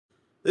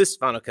This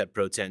Final Cut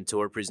Pro 10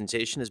 Tour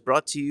presentation is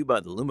brought to you by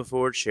the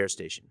LumaForge Share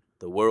Station,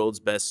 the world's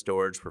best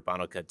storage for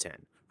Final Cut 10.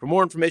 For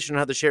more information on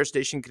how the Share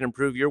Station can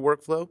improve your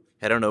workflow,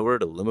 head on over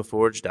to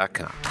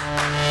lumaforge.com.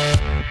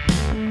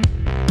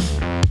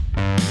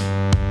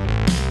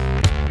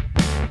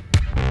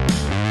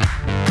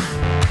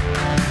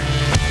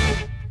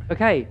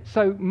 Okay,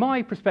 so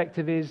my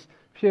perspective is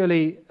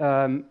purely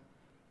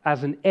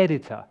as an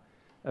editor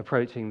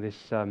approaching this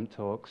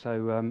talk,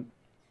 so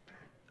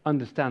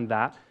understand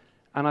that.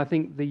 And I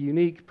think the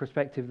unique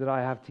perspective that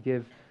I have to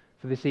give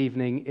for this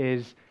evening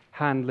is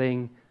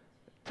handling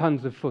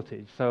tons of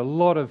footage, so a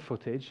lot of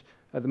footage.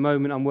 At the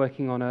moment I'm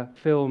working on a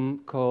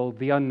film called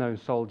The Unknown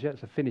Soldier.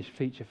 It's a finished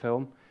feature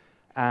film,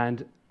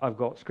 and I've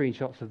got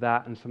screenshots of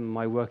that and some of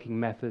my working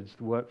methods,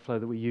 the workflow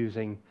that we're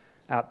using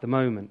at the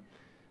moment.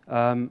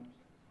 So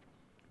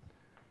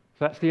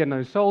that's The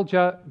Unknown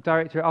Soldier,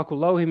 director Akul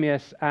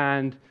Lohimius,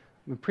 and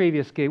the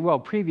previous gig,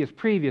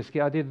 previous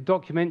gig, I did a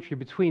documentary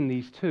between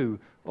these two,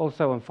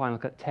 also on Final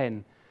Cut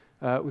 10.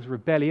 It was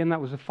Rebellion. That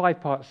was a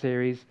 5-part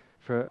series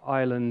for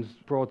Ireland's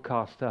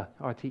broadcaster,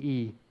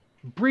 RTE.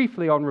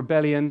 Briefly on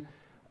Rebellion,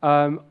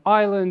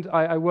 Ireland,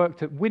 I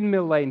worked at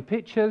Windmill Lane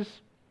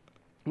Pictures,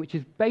 which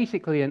is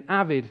basically an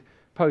Avid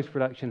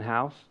post-production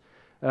house.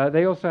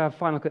 They also have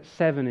Final Cut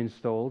 7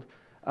 installed.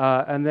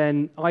 And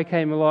then I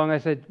came along, I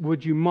said,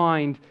 would you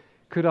mind,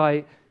 could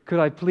I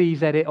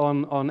please edit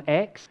on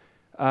X?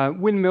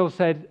 Windmill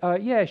said,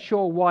 yeah,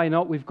 sure, why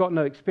not? We've got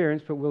no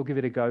experience, but we'll give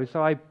it a go.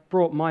 So I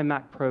brought my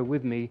Mac Pro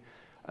with me.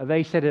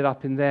 They set it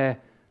up in their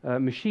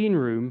machine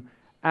room,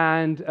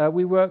 and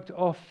we worked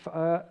off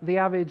the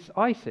Avid's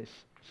ISIS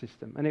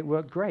system, and it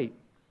worked great,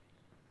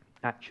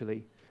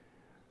 actually.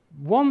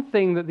 One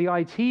thing that the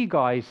IT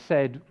guys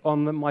said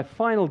on my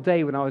final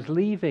day when I was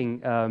leaving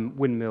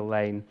Windmill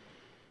Lane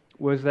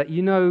was that,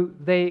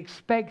 they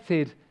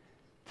expected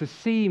to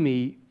see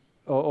me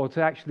or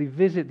to actually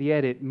visit the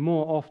edit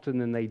more often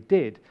than they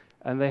did,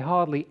 and they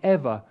hardly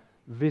ever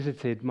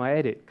visited my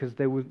edit because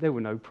there were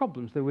no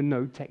problems, there were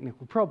no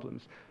technical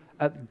problems.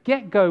 At the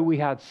get-go we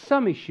had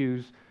some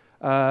issues,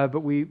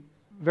 but we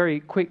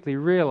very quickly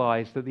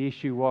realized that the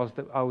issue was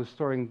that I was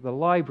storing the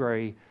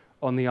library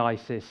on the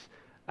ISIS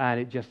and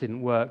it just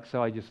didn't work,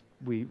 so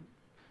we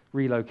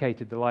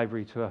relocated the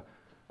library to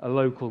a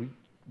local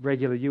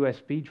regular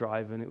USB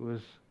drive and it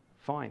was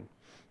fine.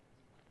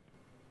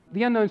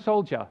 The Unknown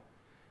Soldier.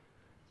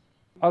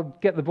 I'll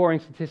get the boring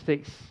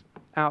statistics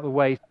out of the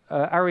way.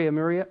 Ari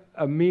Amira,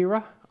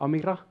 ProRes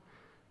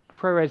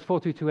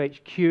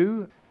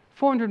 422HQ,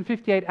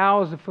 458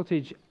 hours of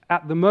footage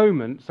at the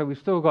moment, so we've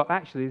still got,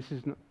 actually,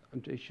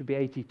 it should be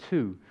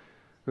 82.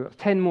 We've got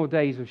 10 more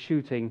days of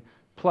shooting,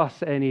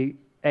 plus any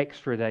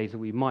extra days that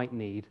we might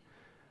need.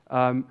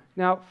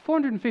 Now,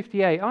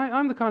 458,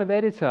 I'm the kind of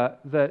editor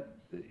that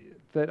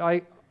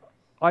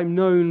I'm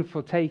known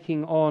for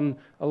taking on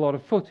a lot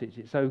of footage.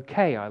 It's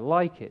okay, I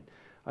like it.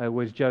 I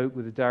always joke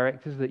with the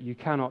directors that you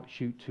cannot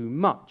shoot too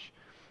much.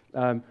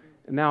 Now,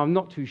 I'm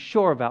not too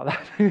sure about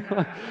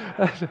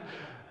that.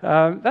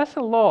 That's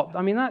a lot.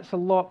 I mean, that's a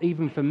lot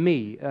even for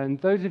me. And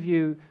those of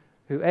you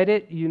who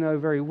edit, you know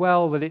very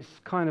well that it's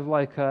kind of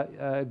like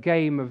a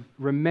game of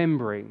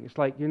remembering. It's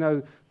like,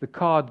 the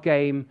card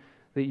game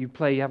that you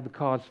play, you have the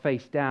cards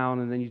face down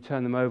and then you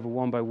turn them over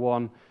one by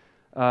one.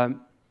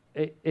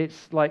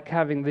 It's like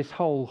having this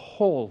whole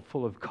hall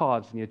full of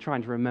cards and you're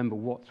trying to remember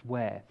what's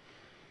where.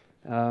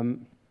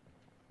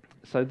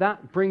 So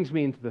that brings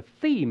me into the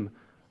theme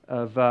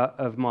of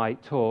my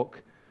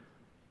talk.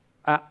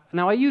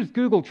 Now, I use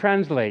Google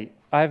Translate.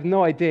 I have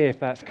no idea if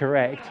that's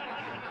correct.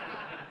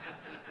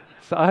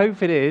 So I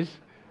hope it is.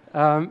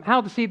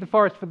 How to see the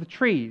forest for the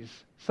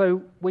trees.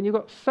 So when you've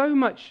got so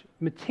much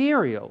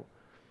material,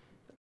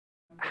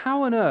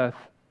 how on earth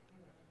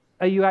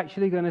are you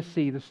actually going to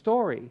see the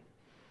story?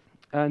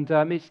 And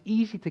it's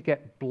easy to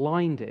get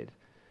blinded.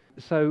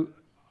 So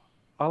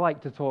I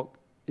like to talk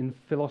in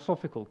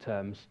philosophical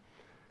terms.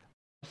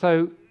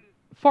 So,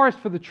 forest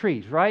for the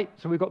trees, right?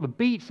 So we've got the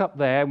beats up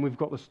there and we've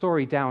got the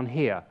story down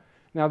here.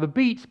 Now the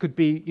beats could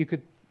be,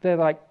 they're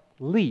like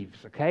leaves,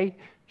 okay?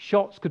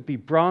 Shots could be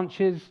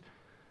branches,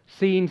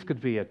 scenes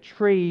could be a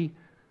tree,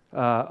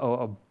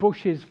 or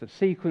bushes for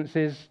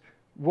sequences,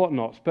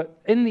 whatnots. But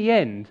in the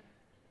end,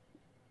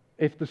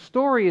 if the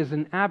story is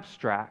an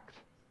abstract,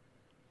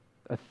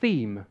 a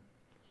theme,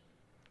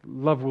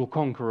 love will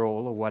conquer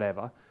all or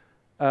whatever,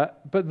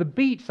 but the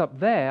beats up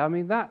there, I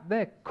mean,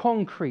 they're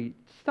concrete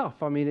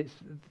stuff. I mean,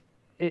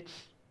 it's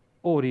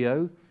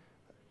audio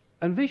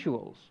and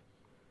visuals.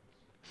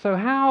 So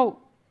how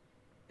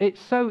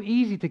it's so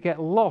easy to get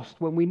lost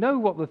when we know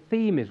what the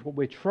theme is, what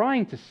we're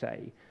trying to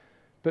say,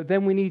 but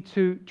then we need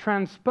to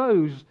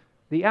transpose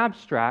the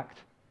abstract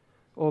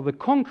or the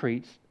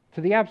concrete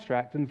to the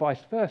abstract and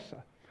vice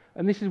versa.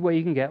 And this is where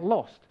you can get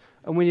lost.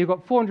 And when you've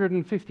got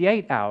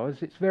 458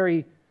 hours, it's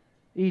very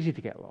easy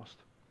to get lost.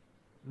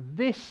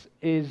 This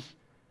is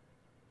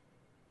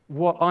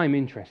what I'm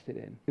interested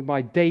in.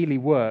 My daily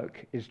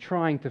work is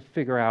trying to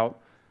figure out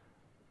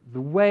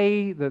the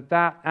way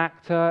that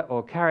actor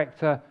or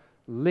character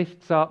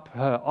lifts up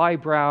her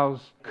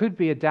eyebrows, could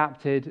be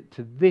adapted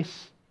to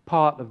this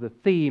part of the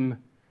theme,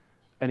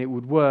 and it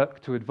would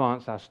work to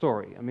advance our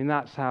story. I mean,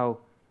 that's how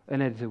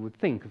an editor would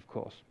think, of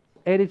course.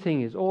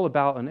 Editing is all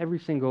about, and every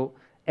single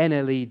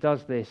NLE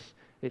does this,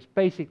 it's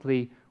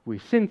basically we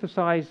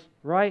synthesize,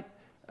 right?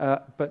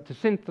 But to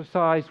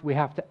synthesize, we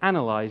have to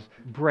analyze,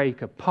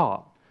 break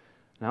apart.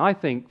 Now, I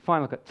think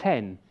Final Cut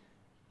 10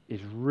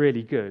 is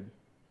really good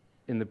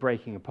in the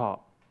breaking apart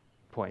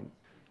point.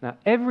 Now,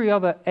 every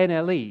other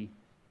NLE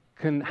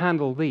can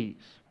handle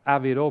these,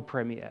 Avid or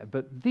Premiere,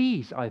 but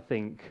these, I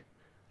think,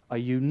 are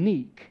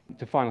unique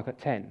to Final Cut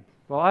 10.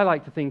 Well, I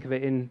like to think of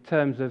it in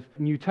terms of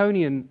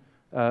Newtonian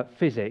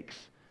physics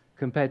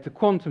compared to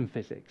quantum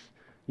physics.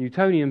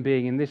 Newtonian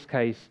being, in this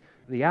case,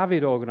 the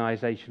Avid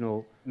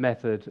organizational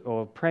method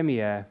or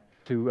Premiere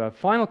to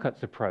Final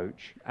Cut's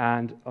approach,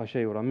 and I'll show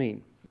you what I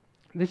mean.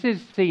 This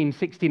is scene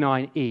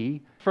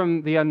 69E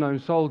from The Unknown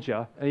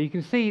Soldier. You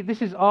can see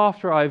this is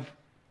after I've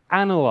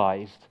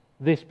analyzed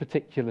this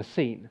particular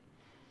scene.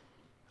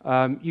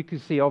 You can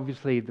see,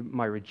 obviously,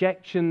 my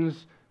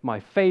rejections, my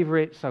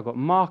favorites. I've got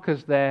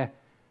markers there.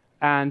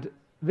 And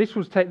this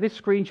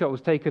screenshot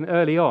was taken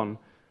early on.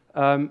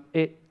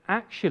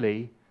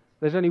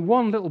 There's only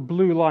one little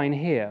blue line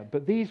here,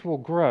 but these will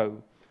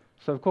grow.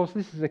 So, of course,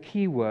 this is a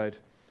keyword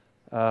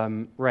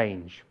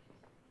range.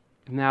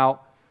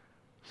 Now,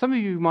 some of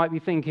you might be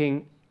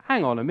thinking,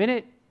 hang on a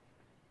minute.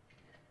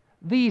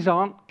 These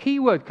aren't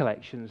keyword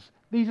collections.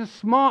 These are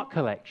smart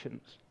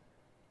collections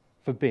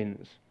for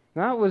bins.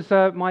 Now, that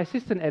was my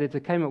assistant editor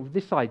came up with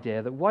this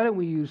idea that why don't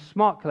we use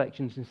smart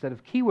collections instead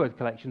of keyword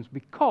collections,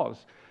 because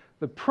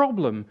the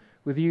problem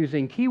with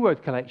using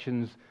keyword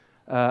collections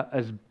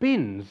as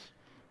bins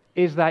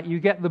is that you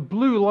get the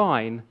blue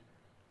line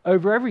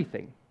over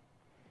everything.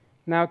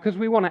 Now, because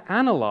we want to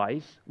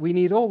analyze, we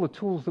need all the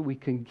tools that we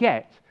can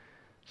get.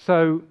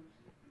 So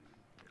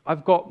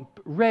I've got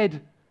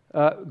red,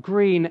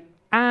 green,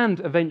 and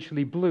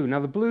eventually blue. Now,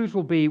 the blues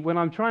will be, when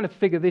I'm trying to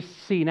figure this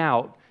scene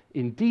out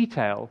in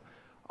detail,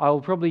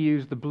 I'll probably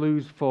use the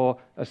blues for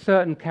a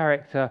certain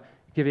character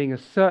giving a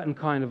certain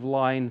kind of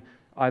line,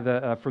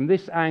 either from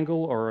this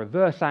angle or a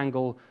reverse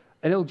angle,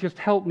 and it'll just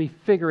help me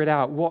figure it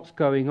out what's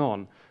going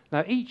on.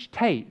 Now, each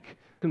take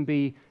can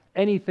be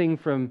anything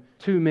from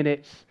 2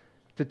 minutes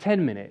to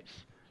 10 minutes.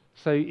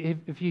 So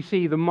if you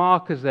see the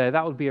markers there,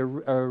 that would be a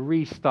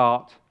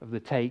restart of the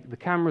take. The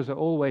cameras are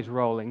always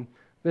rolling.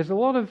 There's a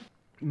lot of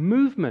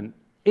movement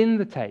in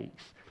the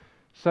takes.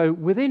 So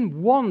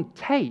within one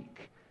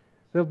take,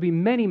 there'll be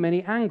many,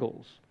 many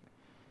angles.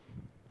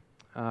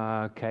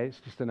 Okay, it's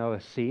just another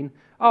scene.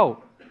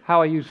 Oh,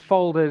 how I use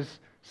folders.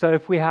 So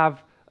if we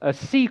have a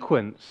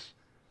sequence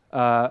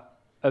of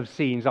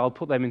scenes, I'll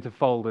put them into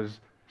folders.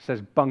 It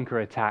says bunker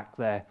attack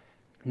there.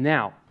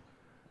 Now,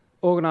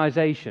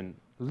 organization.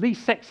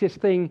 Least sexiest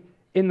thing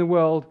in the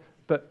world,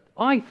 but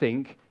I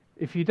think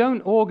if you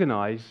don't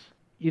organize,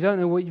 you don't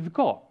know what you've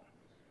got.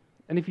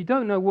 And if you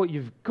don't know what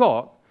you've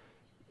got,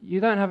 you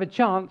don't have a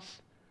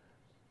chance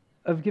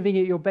of giving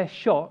it your best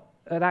shot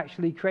at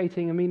actually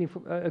creating a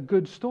meaningful, a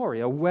good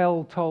story, a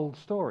well-told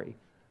story.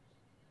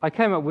 I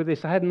came up with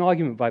this, I had an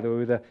argument, by the way,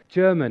 with a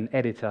German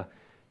editor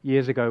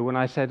years ago when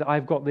I said,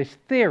 I've got this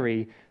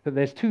theory that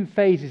there's two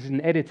phases in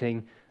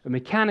editing, a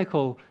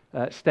mechanical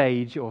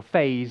stage or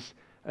phase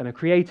and a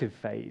creative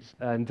phase.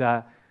 And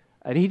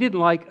he didn't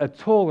like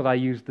at all that I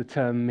used the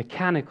term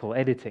mechanical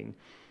editing.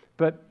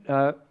 But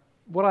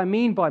what I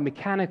mean by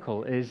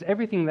mechanical is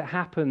everything that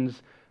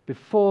happens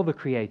before the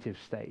creative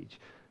stage.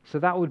 So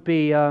that would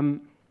be,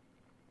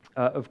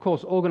 of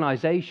course,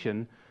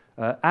 organization,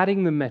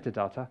 adding the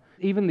metadata.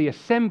 Even the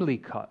assembly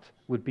cut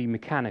would be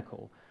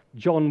mechanical.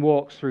 John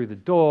walks through the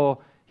door,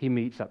 he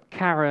meets up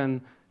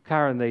Karen,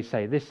 they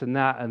say this and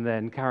that, and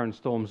then Karen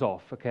storms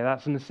off. Okay,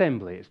 that's an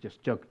assembly. It's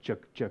just juk, juk,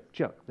 juk,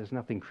 juk. There's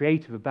nothing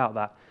creative about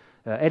that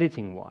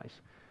editing-wise.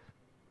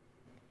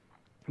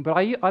 But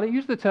I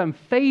use the term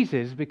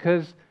phases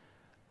because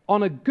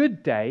on a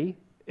good day,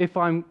 if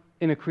I'm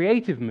in a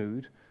creative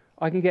mood,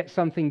 I can get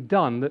something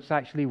done that's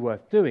actually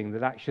worth doing,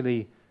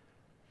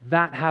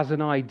 that has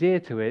an idea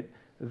to it.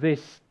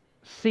 This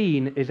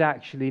scene is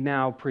actually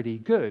now pretty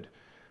good.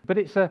 But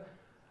it's a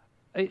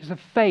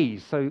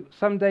phase. So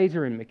some days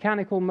are in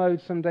mechanical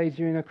mode, some days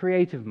you're in a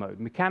creative mode.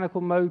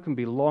 Mechanical mode can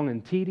be long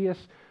and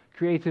tedious.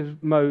 Creative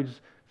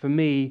modes, for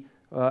me,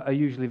 are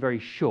usually very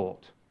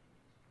short.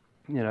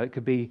 You know, it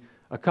could be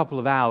a couple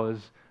of hours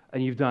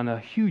and you've done a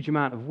huge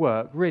amount of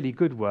work, really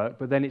good work,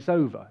 but then it's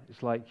over.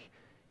 It's like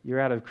you're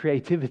out of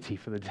creativity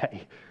for the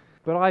day.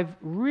 But I've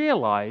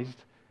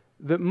realized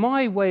that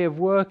my way of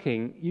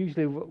working,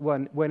 usually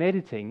when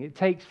editing, it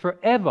takes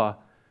forever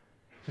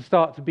to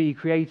start to be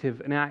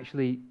creative and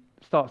actually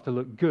starts to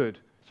look good.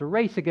 It's a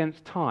race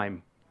against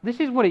time. This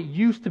is what it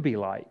used to be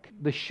like.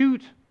 The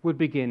shoot would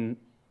begin,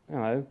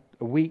 a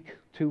week,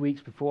 2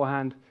 weeks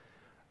beforehand,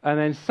 and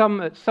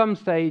then at some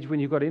stage when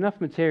you've got enough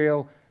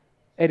material,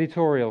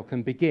 editorial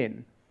can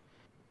begin.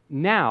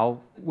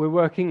 Now we're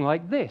working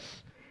like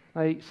this.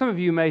 Some of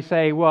you may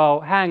say, well,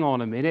 hang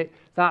on a minute,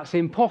 that's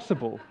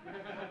impossible.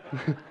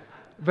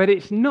 But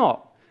it's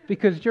not,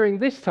 because during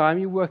this time,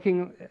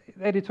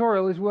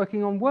 editorial is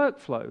working on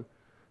workflow.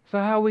 So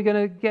how are we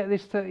going to get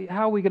this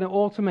how are we going to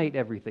automate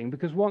everything?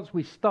 Because once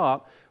we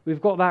start,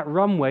 we've got that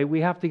runway,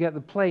 we have to get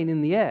the plane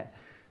in the air.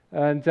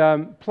 And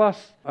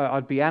plus,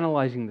 I'd be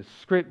analyzing the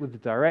script with the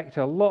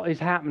director. A lot is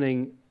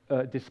happening,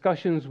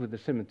 discussions with the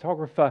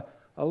cinematographer.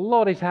 A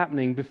lot is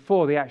happening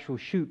before the actual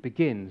shoot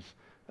begins.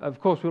 Of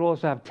course, we'll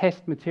also have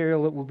test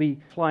material that will be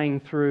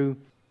flying through.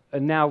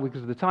 And now,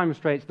 because of the time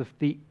restraints,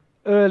 the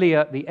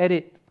earlier the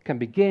edit can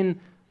begin,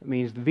 it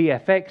means the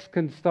VFX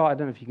can start. I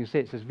don't know if you can see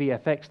it says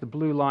VFX, the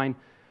blue line.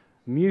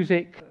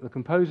 Music, the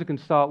composer can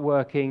start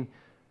working,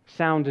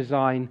 sound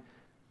design.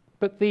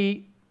 But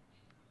the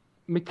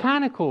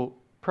mechanical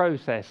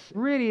process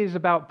really is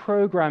about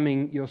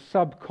programming your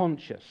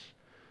subconscious,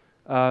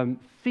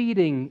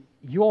 feeding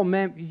your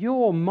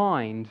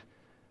mind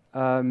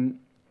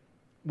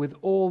with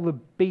all the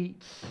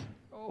beats,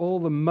 all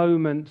the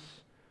moments,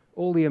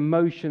 all the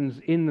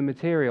emotions in the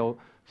material,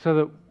 so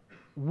that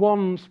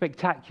one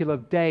spectacular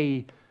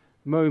day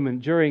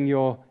moment during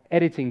your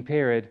editing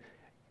period,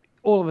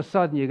 all of a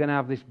sudden you're going to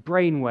have this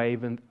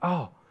brainwave and,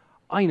 oh,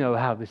 I know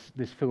how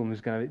this film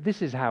is going to be.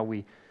 This is how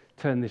we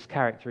turn this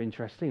character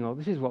interesting, or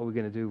this is what we're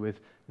going to do with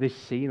this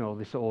scene or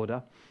this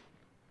order.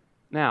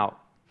 Now,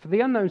 for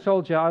The Unknown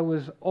Soldier, I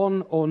was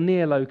on or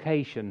near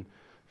location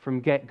from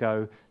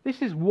get-go.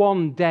 This is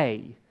one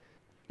day.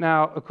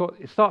 Now, of course,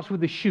 it starts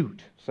with the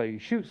shoot. So you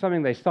shoot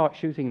something, they start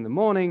shooting in the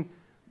morning.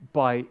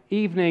 By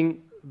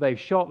evening, they've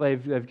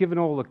given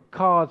all the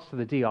cards to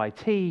the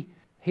DIT.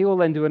 He will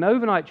then do an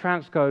overnight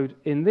transcode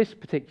in this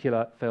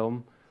particular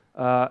film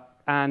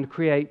and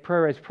create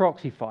ProRes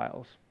proxy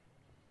files.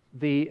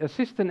 The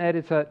assistant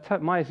editor,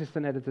 my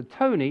assistant editor,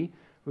 Tony,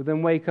 would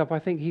then wake up. I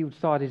think he would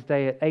start his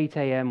day at 8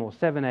 a.m. or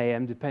 7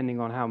 a.m.,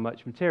 depending on how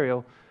much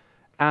material,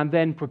 and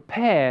then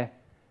prepare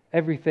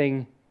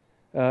everything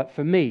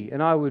for me.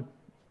 And I would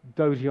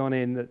dozy on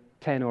in at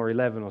 10 or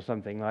 11 or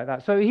something like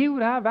that. So he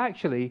would have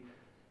actually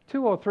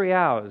 2 or 3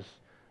 hours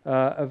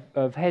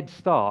of head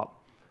start.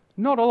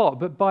 Not a lot,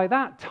 but by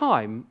that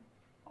time,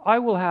 I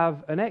will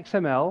have an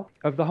XML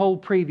of the whole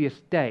previous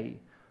day.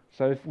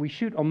 So if we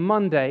shoot on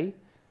Monday,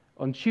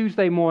 on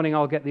Tuesday morning,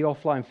 I'll get the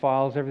offline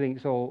files,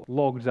 everything's all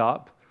logged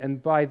up.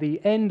 And by the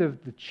end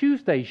of the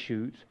Tuesday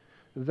shoot,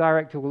 the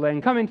director will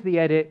then come into the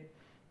edit,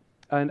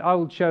 and I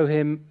will show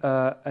him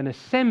an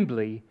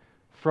assembly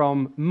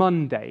from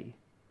Monday.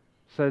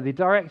 So the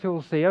director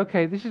will see,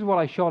 okay, this is what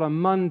I shot on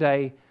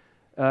Monday,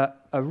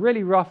 a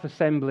really rough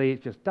assembly,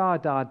 it's just da,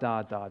 da,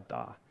 da, da,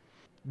 da.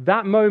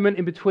 That moment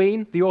in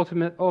between, the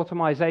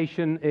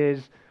automation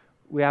is,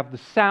 we have the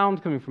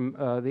sound coming from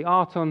the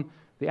Arton,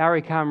 the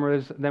Arri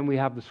cameras, then we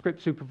have the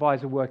script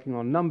supervisor working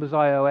on Numbers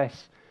iOS,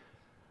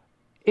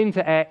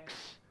 into X,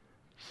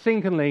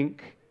 sync and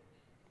link,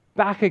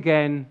 back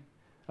again,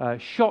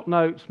 shot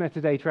notes,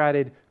 metadata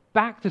added,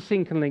 back to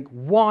sync and link.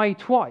 Why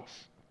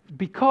twice?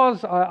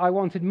 Because I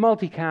wanted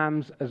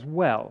multicams as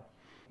well.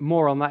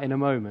 More on that in a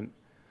moment.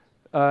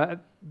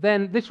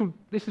 Then this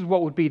is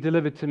what would be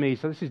delivered to me.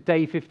 So this is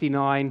day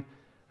 59,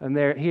 and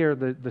here are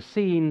the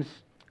scenes,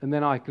 and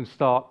then I can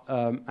start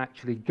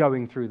actually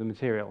going through the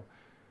material.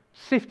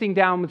 Sifting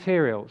down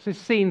material. This is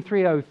scene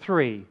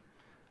 303.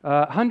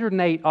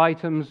 108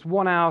 items,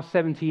 1 hour,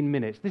 17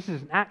 minutes. This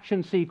is an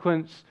action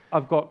sequence.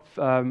 I've got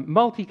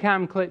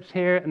multicam clips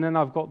here, and then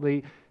I've got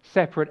the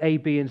separate A,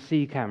 B, and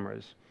C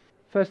cameras.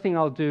 First thing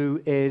I'll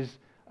do is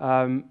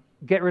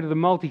get rid of the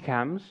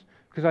multicams,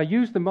 because I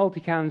use the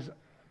multicams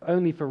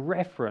only for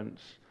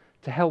reference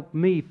to help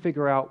me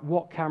figure out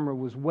what camera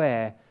was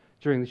where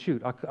during the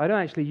shoot. I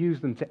don't actually use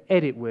them to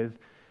edit with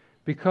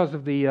because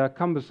of the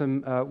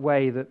cumbersome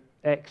way that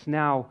X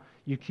now,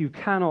 you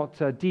cannot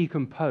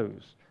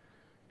decompose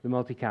the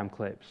multicam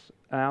clips.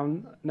 Now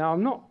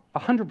I'm not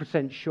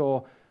 100%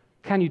 sure,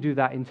 can you do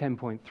that in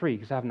 10.3,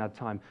 because I haven't had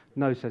time.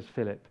 No, says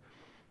Philip.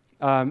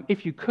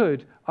 If you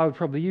could, I would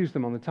probably use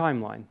them on the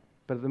timeline,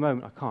 but at the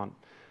moment I can't.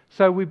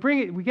 So we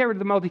get rid of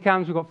the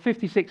multicams. We've got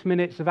 56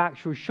 minutes of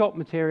actual shot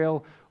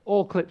material.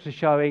 All clips are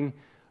showing.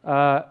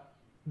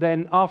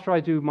 Then after I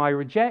do my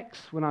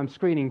rejects, when I'm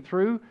screening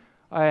through,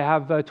 I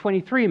have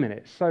 23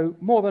 minutes. So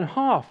more than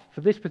half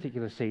for this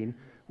particular scene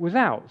was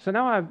out. So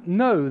now I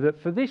know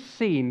that for this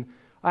scene,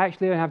 I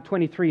actually only have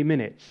 23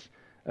 minutes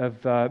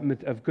of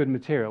good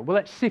material. Well,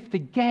 let's sift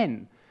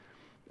again.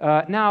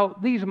 Now,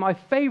 these are my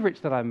favorites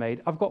that I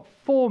made. I've got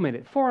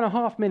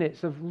 4.5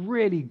 minutes of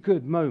really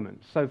good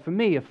moments. So for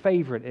me, a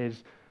favorite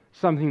is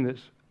something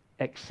that's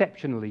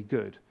exceptionally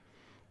good,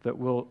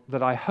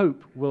 that I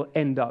hope will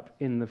end up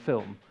in the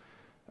film.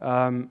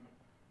 And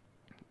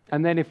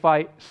then if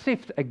I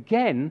sift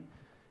again,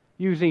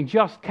 using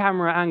just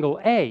camera angle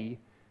A,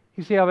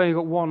 you see I've only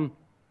got 1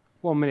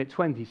 minute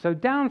 20. So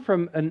down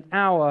from an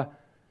hour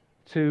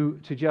to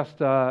just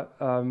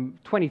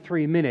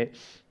 23 minutes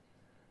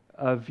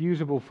of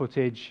usable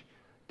footage,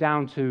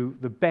 down to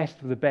the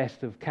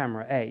best of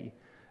camera A.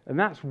 And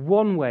that's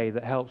one way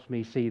that helps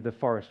me see the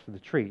forest for the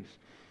trees.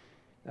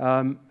 So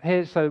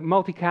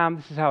multicam,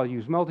 this is how I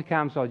use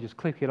multicam, so I just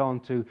click it on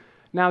to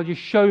now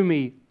just show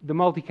me the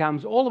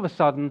multicams. All of a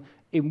sudden,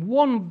 in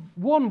one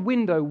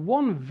window,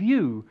 one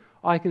view,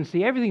 I can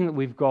see everything that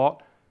we've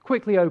got,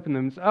 quickly open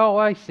them. Oh,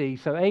 I see.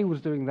 So A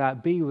was doing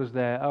that, B was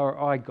there.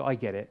 Oh, I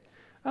get it.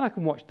 And I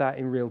can watch that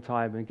in real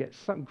time and get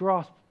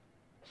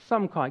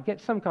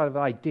get some kind of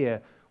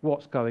idea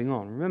what's going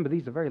on. Remember,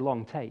 these are very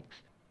long takes.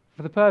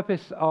 For the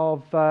purpose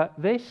of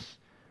this,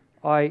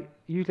 I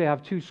usually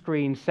have 2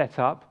 screens set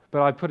up,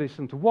 but I put it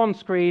into one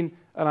screen,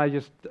 and I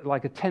just,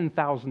 like a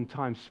 10,000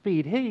 times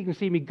speed. Here you can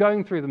see me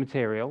going through the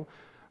material.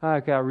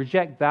 Okay, I'll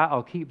reject that,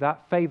 I'll keep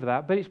that, favor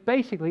that, but it's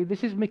basically,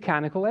 this is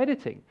mechanical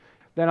editing.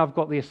 Then I've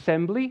got the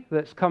assembly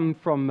that's come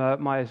from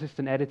my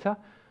assistant editor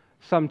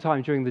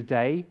sometime during the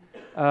day.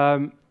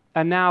 And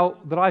now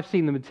that I've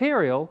seen the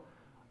material,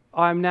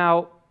 I'm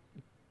now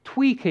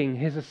tweaking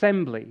his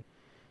assembly.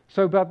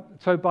 So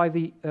by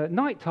the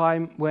night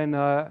time, when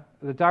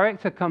the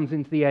director comes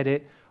into the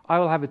edit, I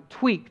will have a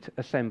tweaked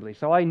assembly.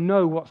 So I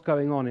know what's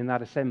going on in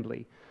that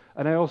assembly.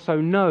 And I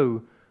also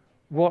know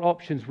what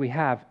options we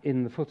have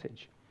in the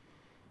footage.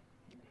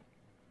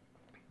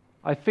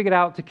 I figured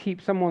out to keep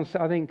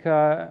I think,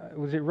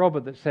 was it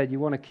Robert that said you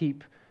want to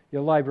keep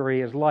your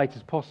library as light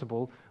as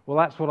possible? Well,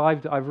 that's what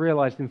I've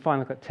realized in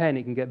Final Cut 10,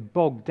 it can get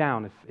bogged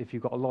down if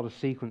you've got a lot of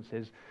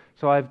sequences.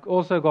 So I've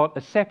also got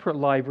a separate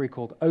library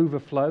called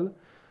Overflow.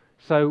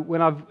 So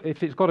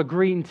if it's got a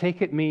green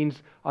tick, it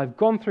means I've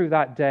gone through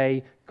that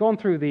day, gone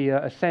through the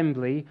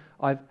assembly,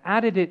 I've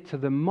added it to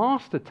the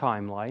master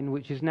timeline,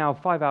 which is now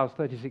 5 hours,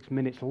 36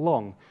 minutes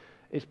long.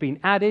 It's been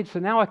added, so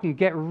now I can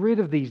get rid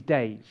of these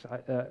day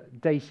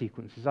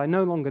sequences. I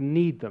no longer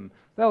need them.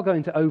 They'll go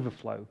into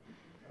Overflow.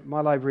 My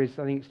library is,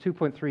 I think it's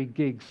 2.3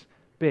 gigs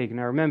big.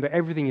 Now remember,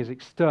 everything is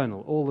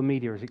external. All the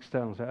media is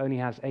external, so it only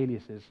has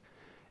aliases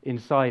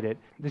inside it.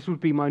 This would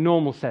be my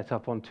normal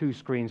setup on 2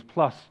 screens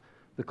plus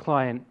the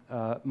client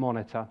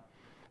monitor.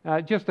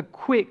 Just a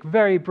quick,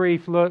 very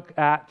brief look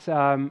at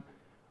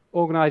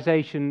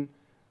organization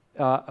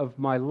of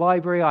my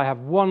library. I have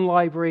one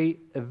library,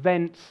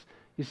 events.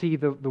 You see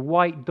the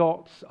white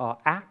dots are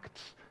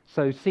acts.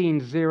 So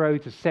scenes 0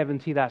 to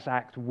 70, that's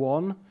act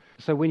 1.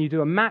 So when you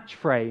do a match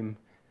frame,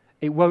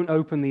 it won't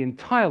open the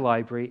entire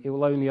library. It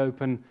will only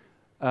open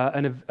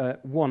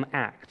one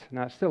act.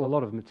 Now, it's still a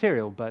lot of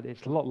material, but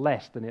it's a lot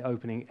less than it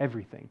opening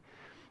everything.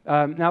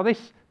 Now,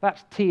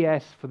 that's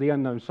TS for the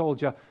Unknown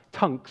Soldier.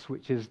 Tunks,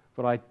 which is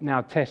what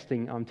I'm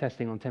testing on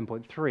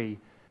 10.3.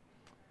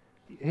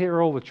 Here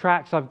are all the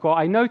tracks I've got.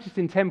 I noticed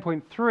in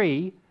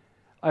 10.3,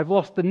 I've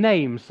lost the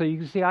names. So you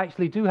can see I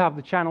actually do have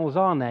the channels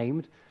are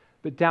named,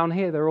 but down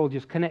here they're all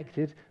just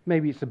connected.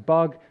 Maybe it's a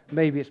bug.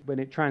 Maybe it's when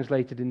it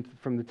translated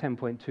from the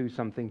 10.2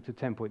 something to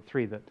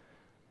 10.3 that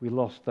we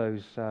lost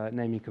those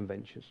naming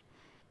conventions.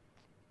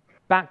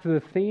 Back to the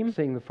theme,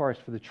 seeing the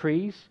forest for the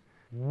trees,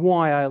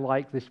 why I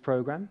like this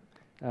program,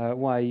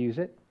 why I use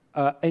it.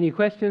 Any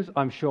questions?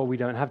 I'm sure we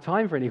don't have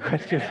time for any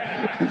questions.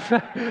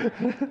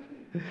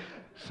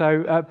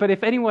 But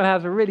if anyone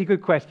has a really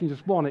good question,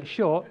 just one, it's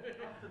short.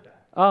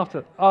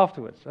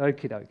 Afterwards.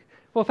 Okie doke.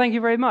 Well, thank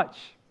you very much.